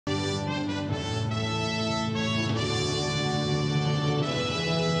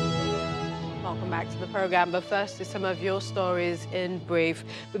back to the program. But first to some of your stories in brief.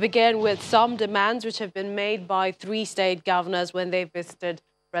 We begin with some demands which have been made by 3 state governors when they visited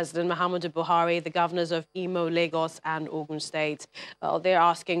President Muhammad Buhari, the governors of Imo, Lagos and Ogun State. Well, they're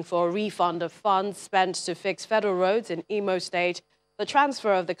asking for a refund of funds spent to fix federal roads in Imo State, the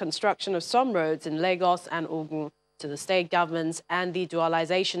transfer of the construction of some roads in Lagos and Ogun to the state governments, and the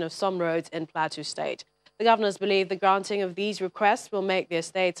dualization of some roads in Plateau State. The governors believe the granting of these requests will make their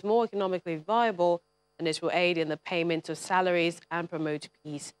states more economically viable, and it will aid in the payment of salaries and promote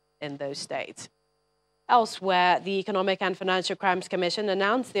peace in those states. Elsewhere, the Economic and Financial Crimes Commission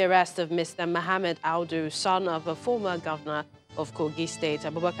announced the arrest of Mr. Mohammed Audu, son of a former governor of Kogi State,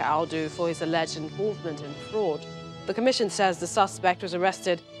 Abubakar Audu, for his alleged involvement in fraud. The commission says the suspect was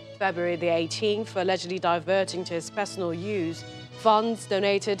arrested February the 18th for allegedly diverting to his personal use funds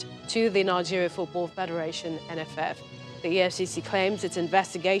donated to the Nigeria Football Federation, NFF. The EFCC claims its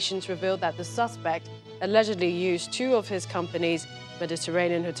investigations revealed that the suspect allegedly used 2 of his companies,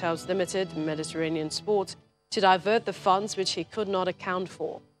 Mediterranean Hotels Limited and Mediterranean Sports, to divert the funds which he could not account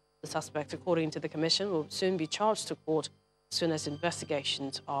for. The suspect, according to the commission, will soon be charged to court as soon as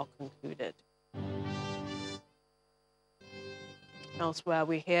investigations are concluded. Elsewhere,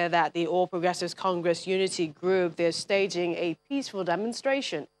 we hear that the All Progressives Congress Unity Group, they're staging a peaceful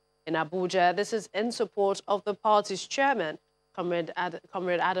demonstration in Abuja. This is in support of the party's chairman, Comrade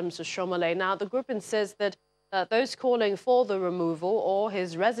Adams Oshomole. Now, the group insists that those calling for the removal or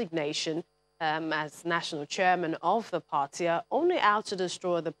his resignation as national chairman of the party are only out to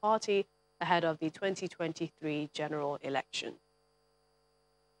destroy the party ahead of the 2023 general election.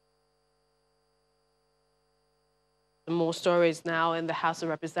 More stories now in the House of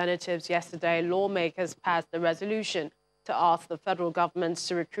Representatives. Yesterday, lawmakers passed a resolution to ask the federal government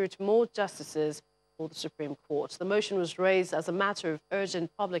to recruit more justices for the Supreme Court. The motion was raised as a matter of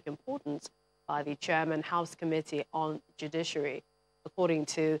urgent public importance by the chairman, House Committee on Judiciary. According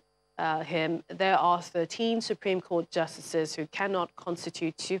to him, there are 13 Supreme Court justices who cannot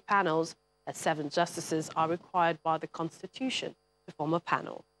constitute 2 panels, as 7 justices are required by the Constitution to form a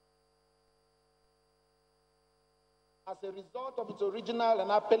panel. As a result of its original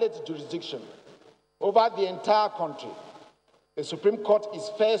and appellate jurisdiction over the entire country, the Supreme Court is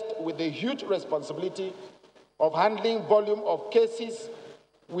faced with the huge responsibility of handling volume of cases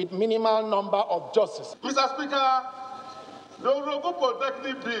with minimal number of justices. Mr. Speaker, the Honorable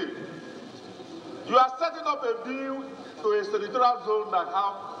Polytechnic Bill, you are setting up a bill to a senatorial zone that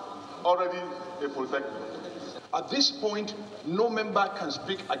have already a polytechnic. At this point, no member can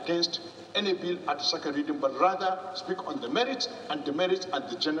speak against any bill at the second reading, but rather speak on the merits and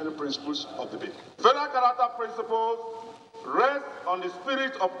the general principles of the bill. Federal character principles rest on the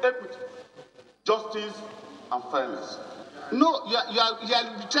spirit of equity, justice, and fairness. No, you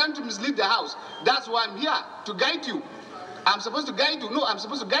are trying to mislead the House. That's why I'm here, to guide you. I'm supposed to guide you. No, I'm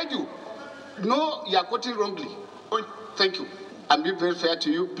supposed to guide you. No, you are quoting wrongly. Thank you. I'm being very fair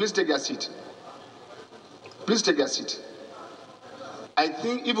to you. Please take your seat. Please take your seat. I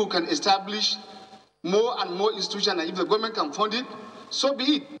think if we can establish more and more institutions, and if the government can fund it, so be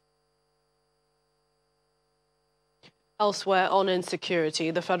it. Elsewhere on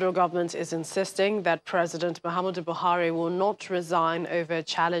insecurity, the federal government is insisting that President Muhammad Buhari will not resign over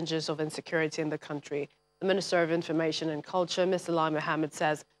challenges of insecurity in the country. The Minister of Information and Culture, Mr. Mohammed,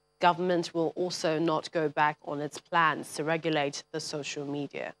 says government will also not go back on its plans to regulate the social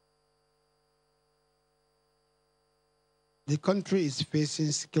media. The country is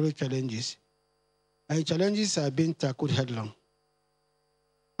facing security challenges, and challenges are being tackled headlong.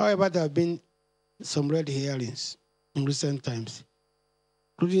 However, there have been some red herrings in recent times,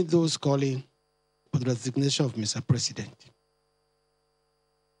 including those calling for the resignation of Mr. President.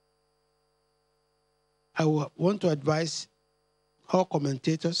 I want to advise all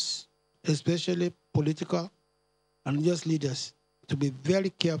commentators, especially political and religious leaders, to be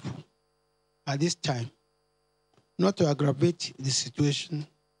very careful at this time not to aggravate the situation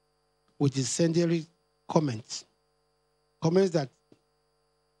with incendiary comments that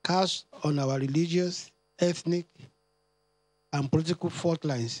cast on our religious, ethnic, and political fault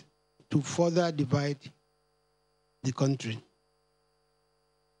lines to further divide the country.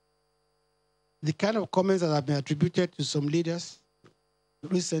 The kind of comments that have been attributed to some leaders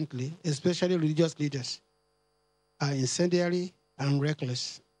recently, especially religious leaders, are incendiary and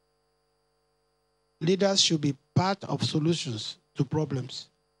reckless. Leaders should be part of solutions to problems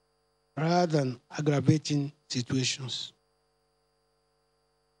rather than aggravating situations.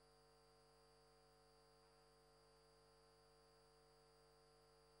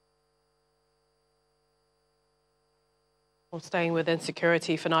 Well, staying with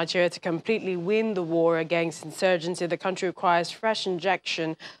insecurity, for Nigeria to completely win the war against insurgency, the country requires fresh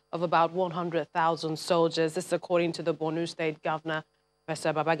injection of about 100,000 soldiers. This is according to the Borno State Governor,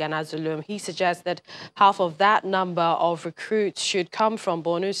 Professor Babagana Zulum. He suggests that half of that number of recruits should come from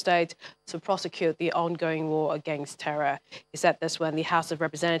Borno State to prosecute the ongoing war against terror. He said this when the House of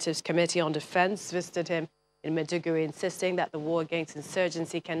Representatives Committee on Defense visited him in Maiduguri, insisting that the war against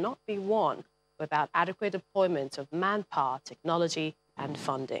insurgency cannot be won without adequate deployment of manpower, technology, and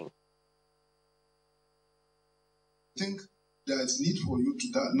funding. I think there is need for you to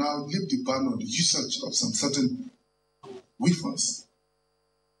now lift the ban on the usage of some certain weapons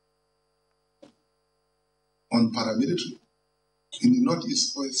on paramilitary in the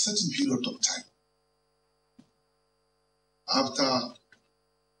Northeast for a certain period of time. After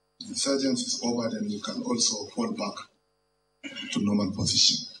the insurgency is over, then you can also fall back to normal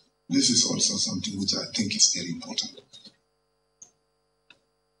position. This is also something which I think is very important.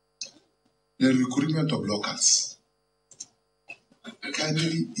 The recruitment of locals.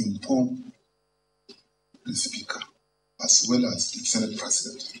 Kindly inform the Speaker as well as the Senate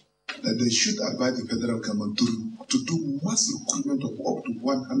President that they should advise the federal government to do mass recruitment of up to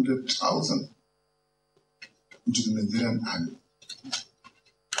 100,000 into the Nigerian army.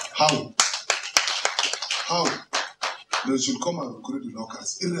 How? They should come and recruit the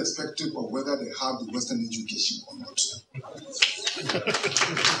locals, irrespective of whether they have the Western education or not.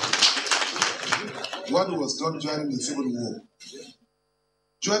 What was done during the Civil War?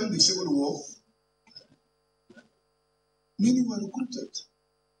 During the Civil War, many were recruited.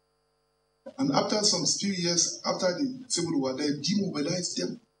 And after some few years, after the Civil War, they demobilized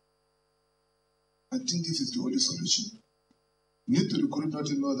them. I think this is the only solution. We need to recruit not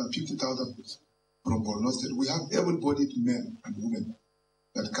more than 50,000 from Borno State. We have able-bodied men and women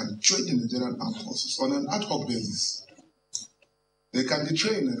that can join the Nigerian Armed Forces on an ad hoc basis. They can be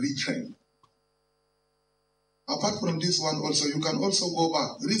trained and retrained. Apart from this one also, you can also go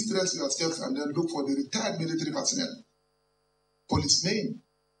back, re-stress yourselves and then look for the retired military personnel, policemen,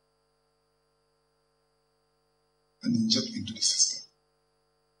 and inject into the system.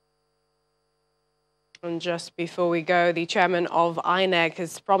 And just before we go, the chairman of INEC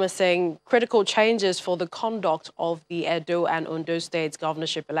is promising critical changes for the conduct of the Edo and Ondo states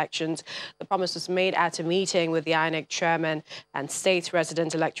governorship elections. The promise was made at a meeting with the INEC chairman and state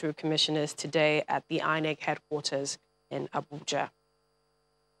resident electoral commissioners today at the INEC headquarters in Abuja.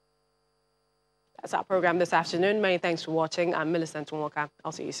 That's our program this afternoon. Many thanks for watching. I'm Millicent Nwaka.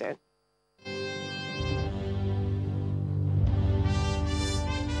 I'll see you soon.